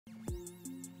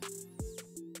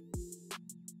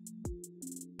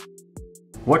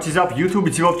What is up YouTube,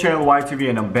 it's your channel YTV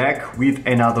and I'm back with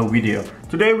another video.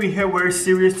 Today we have a very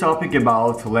serious topic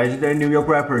about legendary New York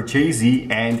rapper Jay-Z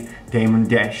and Damon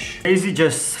Dash. Jay-Z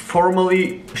just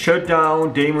formally shut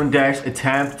down Damon Dash's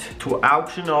attempt to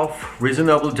auction off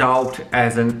Reasonable Doubt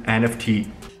as an NFT.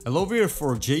 A lawyer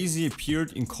for Jay-Z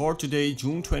appeared in court today,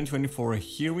 June 2020, for a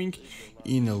hearing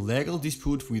in a legal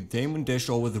dispute with Damon Dash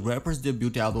over the rapper's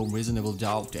debut album Reasonable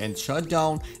Doubt and shut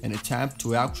down an attempt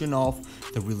to auction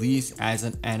off the release as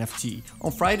an NFT.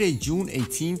 On Friday, June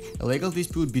 18, a legal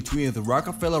dispute between the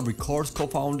Rockefeller Records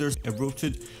co-founders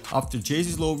erupted after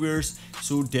Jay-Z's lawyers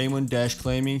sued Damon Dash,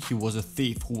 claiming he was a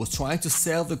thief who was trying to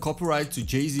sell the copyright to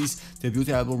Jay-Z's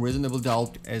debut album Reasonable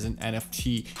Doubt as an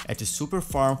NFT at the Super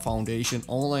Farm Foundation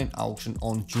online auction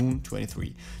on June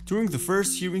 23. During the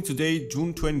first hearing today,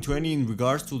 June 2020, in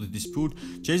regards to the dispute,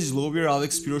 Jay-Z's lawyer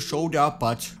Alex Spiro showed up,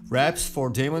 but reps for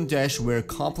Damon Dash were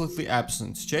completely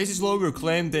absent. Jay-Z's lawyer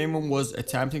claimed Damon was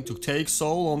attempting to take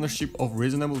sole ownership of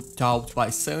Reasonable Doubt by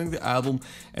selling the album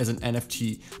as an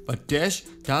NFT, but Dash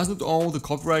does not own the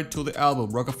copyright to the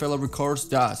album. Rockefeller Records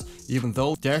does, even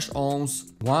though Dash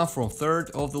owns 1/3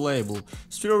 of the label.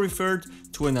 Spiro referred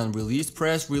to an unreleased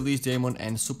press release Damon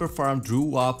and Superfarm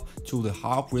drew up to the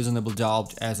Hawk Reasonable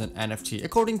Doubt as an NFT.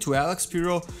 According to Alex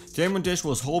Spiro, Damon Dash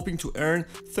was hoping to earn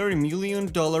 $30 million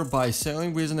by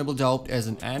selling Reasonable Doubt as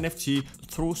an NFT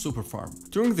through Superfarm.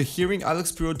 During the hearing, Alex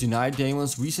Spiro denied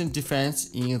Damon's recent defense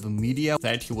in the media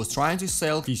that he was trying to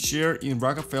sell his share in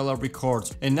Rockefeller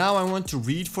Records. And now I want to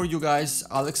read for you guys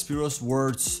Alex Spiro's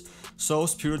words. So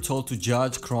Spiro told to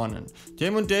Judge Cronin,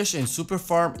 Damon Dash and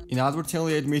Superfarm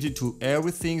inadvertently admitted to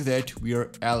everything that we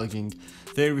are alleging.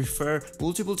 They refer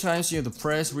multiple times in the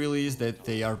press release that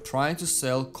they are trying to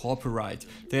sell copyright.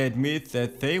 They admit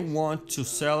that they want the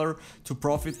seller to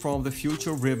profit from the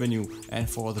future revenue and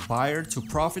for the buyer to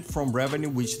profit from revenue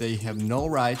which they have no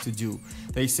right to do.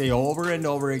 They say over and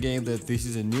over again that this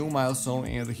is a new milestone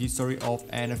in the history of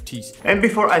NFTs. And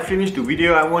before I finish the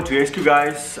video, I want to ask you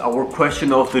guys our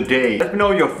question of the day. Let me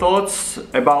know your thoughts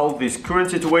about this current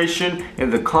situation in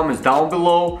the comments down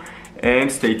below.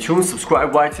 And stay tuned,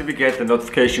 subscribe YTV, get the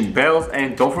notification bells,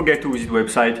 and don't forget to visit the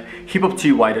website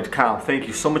hiphopty.com. Thank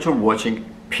you so much for watching.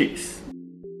 Peace.